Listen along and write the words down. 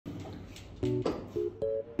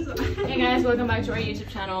guys, welcome back to our YouTube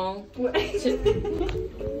channel. Oh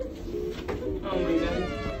my god.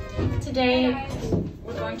 Today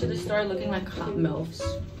we're going to the store looking like hot MILFs.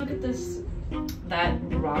 Look at this. That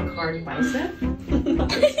rock hard bicep.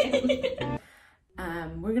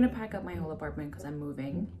 We're gonna pack up my whole apartment because I'm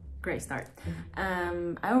moving. Great start.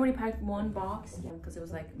 I already packed one box because it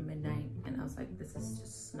was like midnight and I was like, this is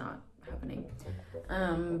just not happening.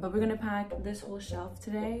 But we're gonna pack this whole shelf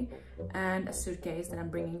today and a suitcase that I'm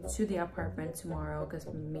bringing to the apartment tomorrow because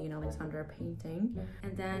me and Alexandra are painting,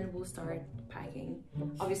 and then we'll start packing.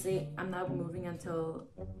 Obviously I'm not moving until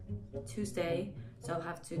Tuesday, so I'll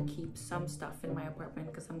have to keep some stuff in my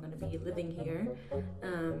apartment because I'm gonna be living here.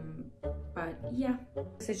 But yeah,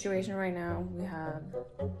 the situation right now, we have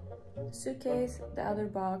the suitcase, the other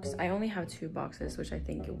box. I only have 2 boxes, which I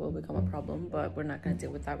think it will become a problem, but we're not gonna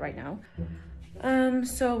deal with that right now.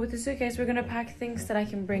 So with the suitcase, we're gonna pack things that I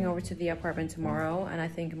can bring over to the apartment tomorrow, and I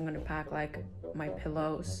think I'm gonna pack like my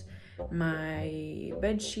pillows, my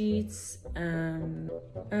bed sheets,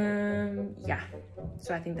 yeah.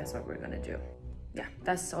 So I think that's what we're gonna do. Yeah,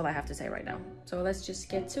 that's all I have to say right now. So let's just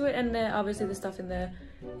get to it, and obviously the stuff in the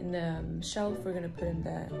shelf we're gonna put in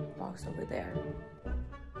the box over there.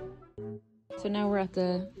 So now we're at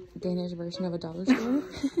the Danish version of a dollar store.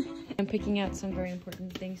 I'm picking out some very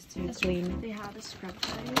important things to clean. They have a scrub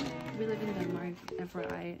bag. We live in Denmark,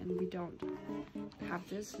 FYI, and we don't have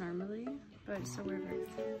this normally, but so we're very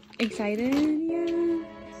excited. Yeah.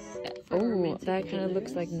 Oh, that kind of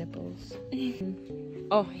looks like nipples.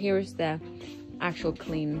 Oh, here's the actual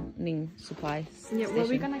cleaning supplies. Yeah, what are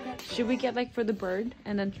we gonna get? Should we get like for the bird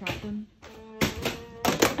and then trap them?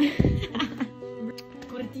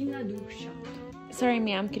 Sorry,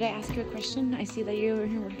 ma'am, could I ask you a question? I see that you're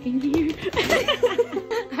working here.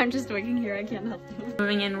 I'm just working here, I can't help you.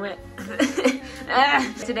 Moving in with...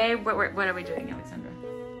 Today, what are we doing, Alexandra?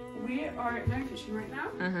 We are in our kitchen right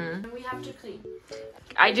now, and we have to clean.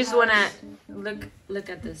 I just wanna look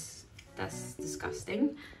at this. That's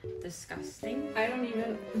disgusting. Disgusting. I don't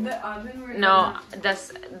even... The oven we're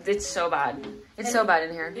it's so bad. It's so bad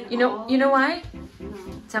in here. You know why? No.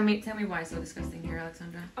 Tell me why it's so disgusting here,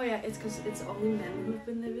 Alexandra. Oh yeah, it's because it's only men who've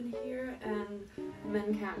been living here, and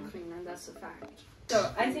men can't clean, and that's a fact.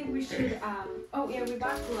 So I think we should, oh yeah, we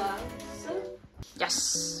bought gloves.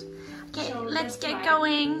 Yes. Okay, so let's get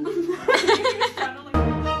going.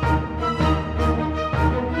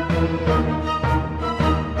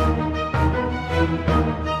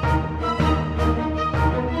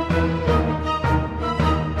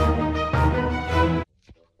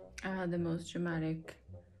 The most dramatic,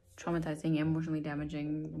 traumatizing, emotionally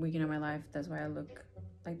damaging weekend of my life. That's why I look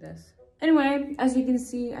like this. Anyway, as you can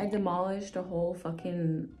see, I demolished the whole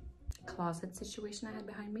fucking closet situation I had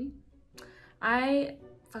behind me. I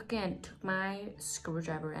fucking took my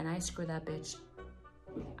screwdriver and I screwed that bitch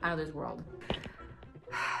out of this world.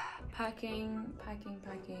 Packing.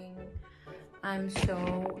 I'm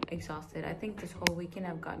so exhausted. I think this whole weekend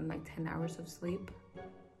I've gotten like 10 hours of sleep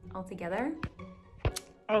altogether.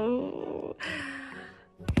 Oh,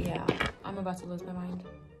 yeah, I'm about to lose my mind.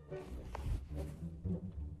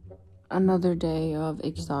 Another day of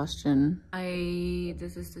exhaustion.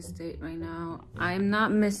 This is the state right now. I'm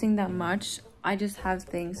not missing that much. I just have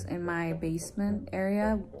things in my basement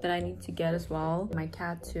area that I need to get as well. My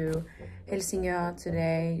cat to Helsingør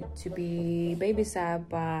today to be babysat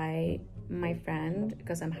by my friend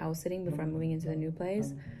because I'm house sitting before I'm moving into the new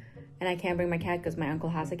place. And I can't bring my cat because my uncle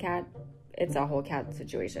has a cat. It's a whole cat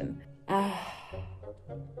situation.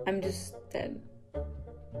 I'm just dead.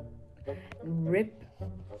 Rip.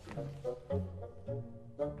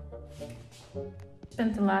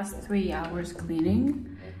 Spent the last 3 hours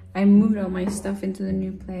cleaning. I moved all my stuff into the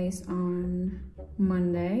new place on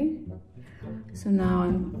Monday. So now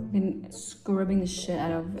I've been scrubbing the shit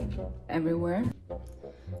out of everywhere.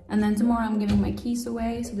 And then tomorrow I'm giving my keys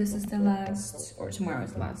away. So this is the last, or tomorrow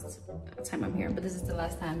is the last time I'm here, but this is the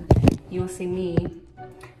last time you'll see me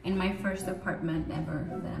in my first apartment ever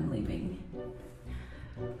that I'm leaving.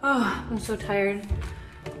 Oh, I'm so tired.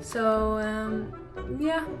 So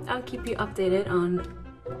yeah, I'll keep you updated on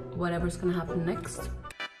whatever's gonna happen next.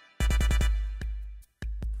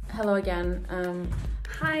 Hello again.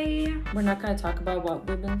 Hi. We're not gonna talk about what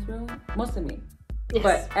we've been through, mostly me. Yes.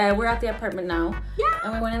 But we're at the apartment now. Yeah.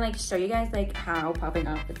 And we want to like show you guys like how popping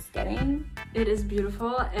up it's getting. It is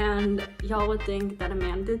beautiful, and y'all would think that a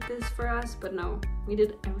man did this for us, but no, we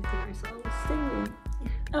did everything ourselves.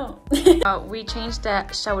 Oh. We changed the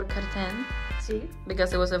shower curtain. See?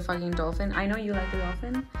 Because it was a fucking dolphin. I know you like the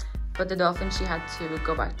dolphin, but the dolphin she had to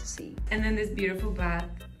go back to sea. And then this beautiful bath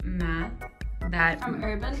mat that from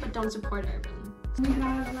Urban, but don't support Urban. We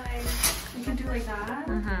have like You can do like that.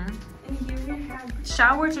 And here we have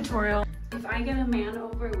shower tutorial. if I get a man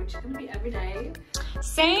over, which is gonna be every day.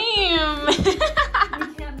 Same. We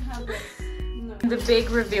can't have this. No. The big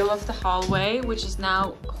reveal of the hallway, which is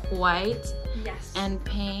now white and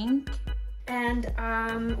pink. And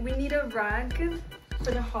we need a rug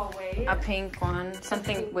for the hallway. A pink one,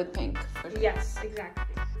 something with pink. Yes,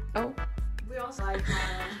 exactly. Oh. We also like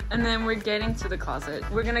and then we're getting to the closet.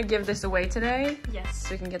 We're gonna give this away today. Yes.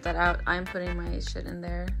 So we can get that out. I'm putting my shit in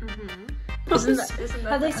there. Isn't that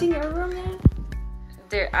have they seen your room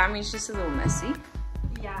yet? I mean, it's just a little messy.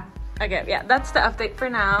 Yeah. Okay, yeah, that's the update for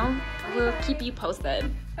now. Bye We'll bye. keep you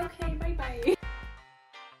posted. Okay, bye-bye.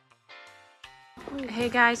 Hey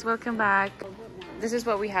guys, welcome back. This is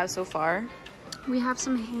what we have so far. We have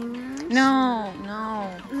some hangers. No.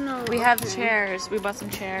 We have okay. chairs. We bought some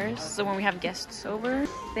chairs, so when we have guests over,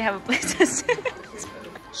 they have a place to sit.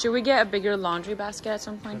 Should we get a bigger laundry basket at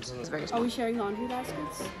some point? It's very small. Are we sharing laundry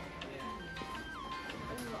baskets?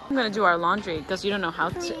 I'm gonna do our laundry because you don't know how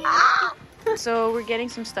to. So we're getting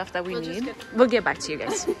some stuff that we need. We'll get back to you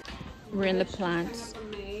guys. We're in the plants.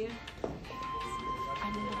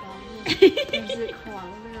 There's a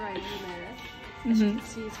koala right in there. As you can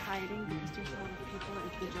see, it's hiding because there's a lot of people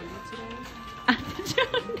into the jungle today.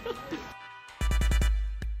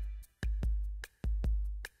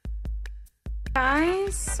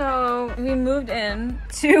 Guys, so we moved in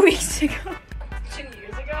 2 weeks ago. 2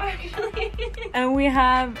 years ago, actually. And we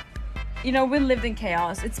have, you know, we lived in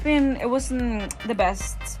chaos. It wasn't the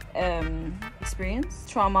best experience.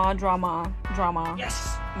 Trauma, drama.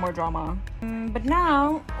 Yes. More drama. But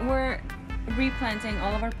now we're replanting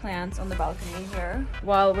all of our plants on the balcony here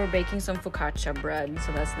while we're baking some focaccia bread,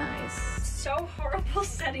 so that's nice. So horrible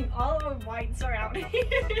setting all of our whites around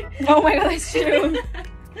here. Oh my god, that's true.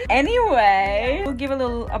 Anyway, we'll give a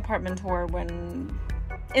little apartment tour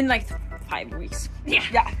in like 5 weeks.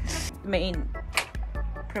 Yeah. Main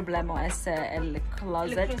problema es el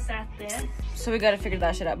closet. So we gotta figure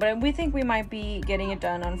that shit out. But we think we might be getting it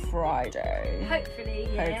done on Friday. Hopefully,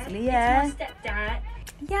 yeah. It's my stepdad.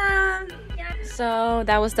 Yeah. So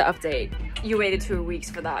that was the update. You waited 2 weeks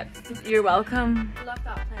for that. You're welcome. I love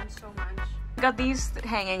that plan so much. Got these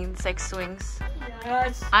hanging 6 swings.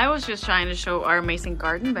 Yes. I was just trying to show our amazing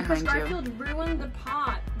garden behind you. Garfield ruined the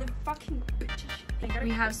pot. The fucking bitch.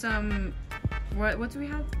 We have some. What do we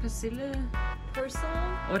have? Persille,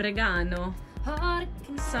 Personal. oregano,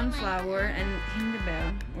 sunflower, and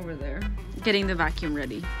hindebär over there. Getting the vacuum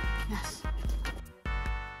ready. Yes.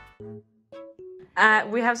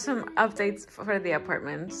 We have some updates for the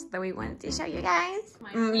apartments that we wanted to show you guys.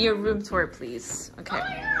 Your room tour, please. Okay.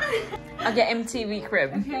 Oh Okay, MTV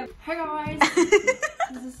crib. Okay. Hey guys.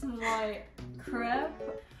 This is my crib.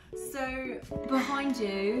 So behind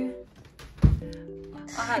you.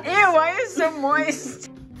 Ew, why is it so moist?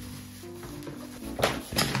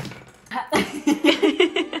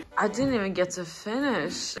 I didn't even get to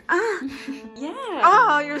finish. Yeah.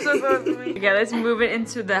 Oh, you're so close to me. Okay, let's move it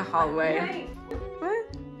into the hallway. Hey, What?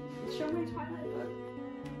 show my Twilight book.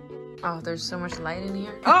 Oh, there's so much light in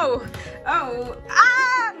here. Oh!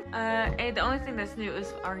 Hey, the only thing that's new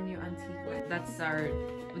is our new antique. That's our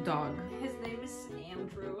dog. His name is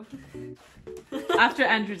Andrew. After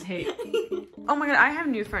Andrew Tate. Oh my god, I have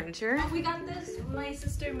new furniture. We got this. My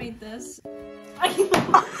sister made this.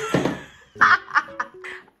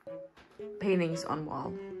 Paintings on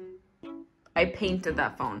wall. I painted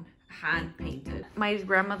that phone. Hand painted. My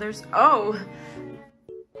grandmother's. Oh!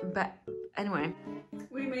 But anyway.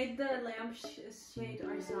 We made the lamp shade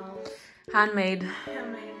ourselves. Handmade.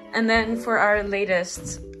 Handmade. And then for our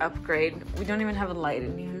latest upgrade, we don't even have a light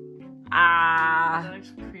in here. That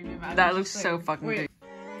looks creepy. That looks so fucking good.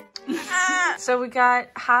 So we got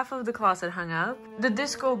half of the closet hung up. The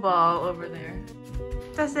disco ball over there.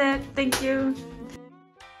 That's it. Thank you.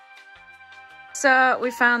 So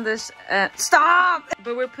we found this. Stop!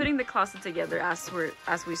 But we're putting the closet together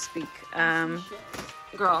as we speak.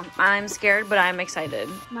 Girl, I'm scared, but I'm excited.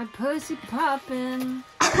 My pussy popping.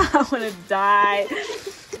 I wanna die.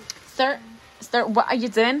 Start. What are you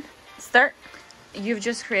doing? Start. You've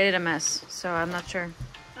just created a mess, so I'm not sure.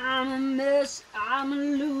 I'm a mess. I'm a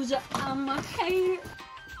loser. I'm a hater.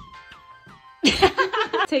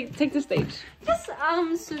 Take the stage. Yes,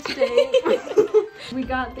 I'm so staying. We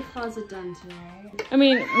got the closet done today. I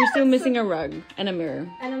mean, we're still missing a rug and a mirror.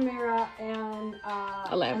 And a mirror and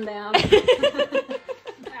a lamp.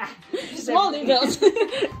 Small details.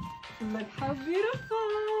 Look how beautiful.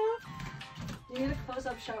 You need a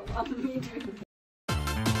close-up shot while me doing this.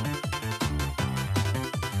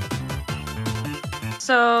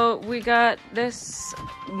 So we got this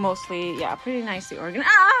mostly, yeah, pretty nicely organized.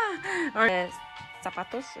 Or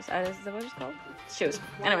zapatos, is that what it's called? Shoes.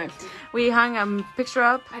 Anyway, we hung a picture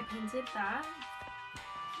up. I painted that.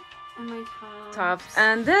 And my Tops.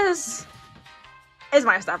 And this is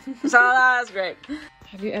my stuff. So that's great.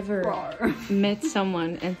 Have you ever met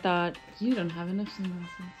someone and thought, you don't have enough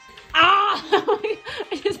sunglasses? Ah!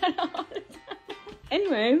 I just had all the time.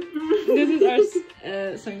 Anyway, this is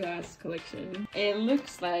our sunglass collection. It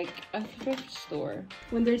looks like a thrift store.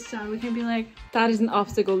 When there's sun, we can be like, that is an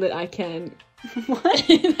obstacle that I can... what?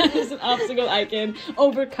 That is an obstacle I can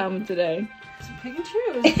overcome today. So pick and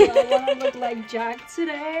choose. Do I want to look like Jack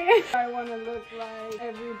today? I want to look like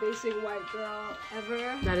every basic white girl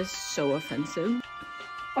ever. That is so offensive.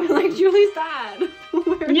 Or like Julie's dad.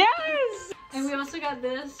 Yes! And we also got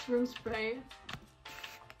this room spray.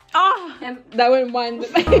 Oh! And that went one.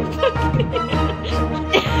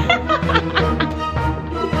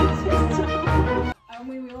 I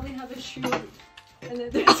mean, we only have a shoe. And then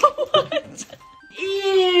there's... What?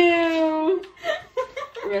 Ew!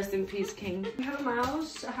 Rest in peace, King. We have a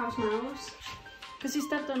mouse, a house mouse. Because he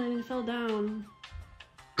stepped on it and it fell down.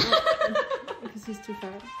 Because he's too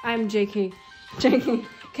fat. I'm JK. JK.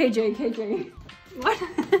 KJ. KJ. What?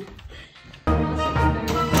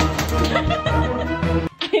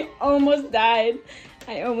 I almost died.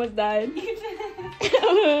 I almost died. You did.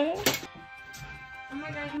 Oh my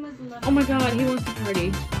god, he must love it. Oh my god, he wants to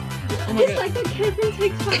party. Oh my It's god. like a kid that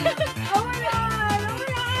takes fun. Oh my god!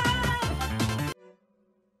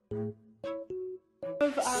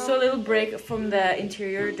 So a little break from the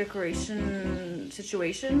interior decoration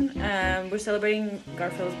situation. We're celebrating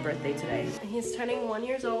Garfield's birthday today. He's turning 1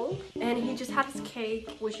 year old and he just had his cake,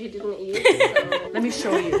 which he didn't eat. So. Let me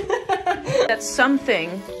show you. That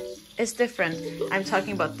something is different. I'm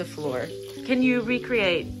talking about the floor. Can you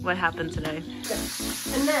recreate what happened today? Yeah.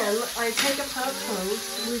 And then I take a pot of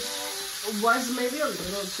clothes, which was maybe a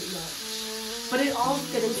little too much, but it all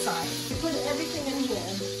fit inside. I put everything in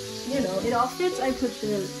here. You know, it all fits. I put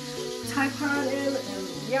the tripod in and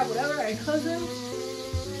yeah, whatever. I close them.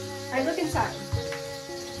 I look inside.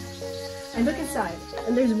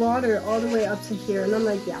 And there's water all the way up to here. And I'm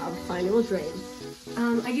like, yeah, I'm fine. It will drain.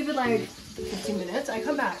 I give it like 15 minutes. I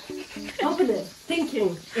come back, open it,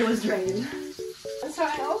 thinking it was drained. And so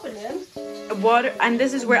I open it. Water, and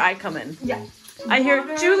this is where I come in. Yeah. I hear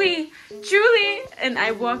Julie, and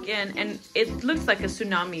I walk in, and it looks like a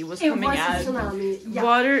tsunami was coming out. It was a tsunami. Yeah.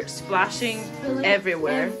 Water splashing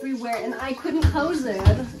everywhere. Everywhere, and I couldn't close it.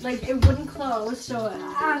 Like it wouldn't close, so it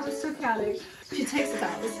was so chaotic. She takes the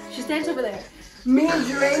towels. She stands over there. Me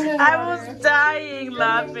draining water. I was dying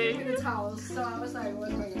laughing. The towels. So I was like,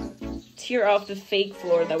 what's going on? Tear off the fake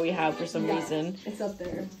floor that we have for some reason. It's up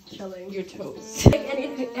there, chilling. Your toes.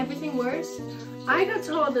 And everything worse, I got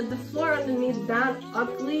told that the floor underneath that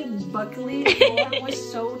ugly, buckly floor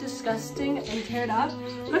was so disgusting and teared up.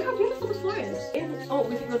 Look how beautiful the floor is. Oh,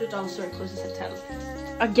 we can go to Dollar Store. It closes at 10.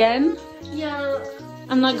 Again? Yeah.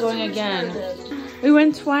 I'm not going again. We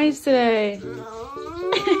went twice today.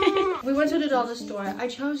 We went to the dollar store. I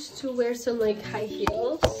chose to wear some like high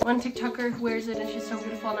heels. One TikToker wears it and she's so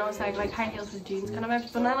beautiful, and I was like high heels with jeans kind of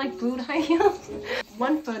vibes, but not like boot high heels.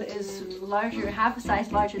 One foot is larger, half a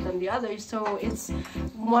size larger than the other, so it's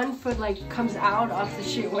one foot like comes out of the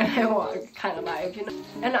shoe when I walk, kind of vibe, you know.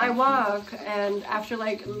 And I walk, and after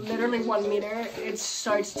like literally 1 meter, it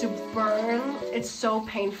starts to burn. It's so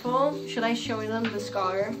painful. Should I show them the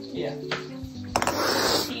scar? Yeah.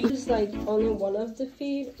 It's like only one of the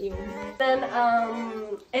feet. Ew. Then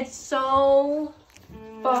it's so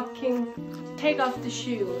fucking take off the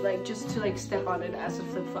shoe, like just to like step on it as a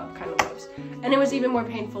flip-flop kind of vibes. And it was even more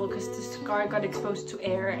painful because the scar got exposed to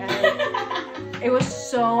air, and it was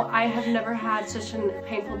so, I have never had such a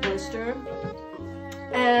painful blister.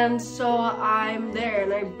 And so I'm there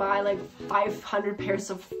and I buy like 500 pairs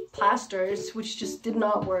of plasters, which just did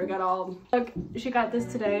not work at all. Look, she got this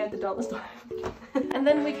today at the dollar store. And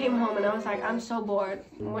then we came home and I was like, I'm so bored.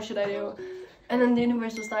 What should I do? And then the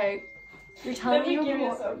universe was like, you're telling me you're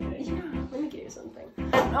bored. Yeah, let me give you something.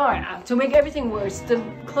 And oh yeah, to make everything worse, the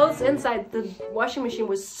clothes inside the washing machine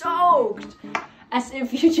was soaked. As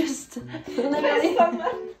if you just literally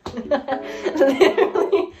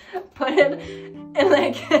put it in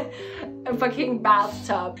like a fucking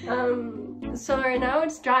bathtub. So right now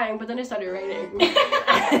it's drying, but then it started raining.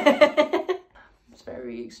 It's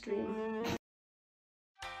very extreme.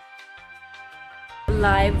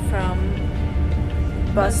 Live from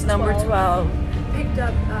bus number 12. Picked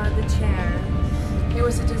up the chair. It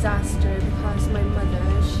was a disaster because my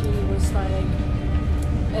mother, she was like,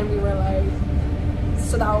 and we were like,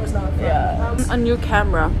 so that was not fun. Yeah. A new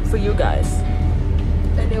camera for you guys.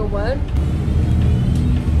 A video what.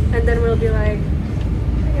 And then we'll be like,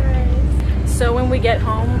 hey guys. So when we get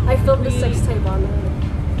home, I filmed the sex tape on it.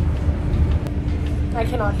 I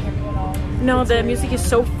cannot hear you at all. No, it's the really music loud. is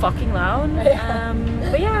so fucking loud.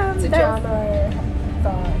 But yeah, to drown our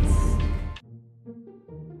thoughts.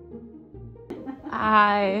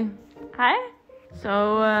 Hi.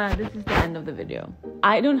 So this is the end of the video.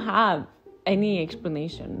 I don't have any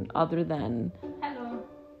explanation other than Hello.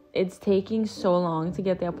 it's taking so long to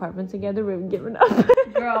get the apartment together. We've given up.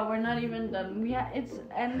 Girl, we're not even done. It's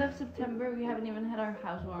end of September. We haven't even had our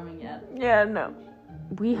housewarming yet. Yeah, no.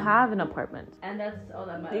 We have an apartment. And that's all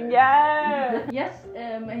that matters. Yeah. Yes,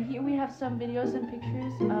 here we have some videos and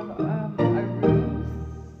pictures of our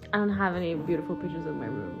rooms. I don't have any beautiful pictures of my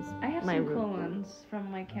rooms. I have some cool ones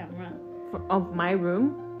from my camera. Of my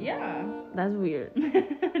room? Yeah. That's weird.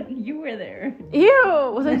 You were there.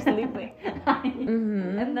 Ew! Was I sleeping?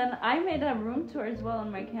 Mm-hmm. And then I made a room tour as well on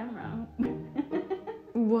my camera.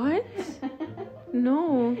 What?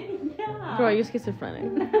 No. Yeah. Girl, you're schizophrenic.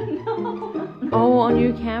 No. Oh, on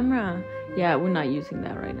your camera. Yeah, we're not using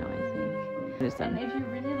that right now, I think. Understand. And if you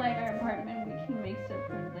really like our apartment, we can make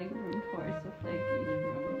separate like room tours of like each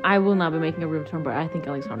room. I will not be making a room tour, but I think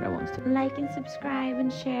Alexandra wants to. Like and subscribe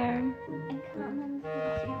and share. And comment.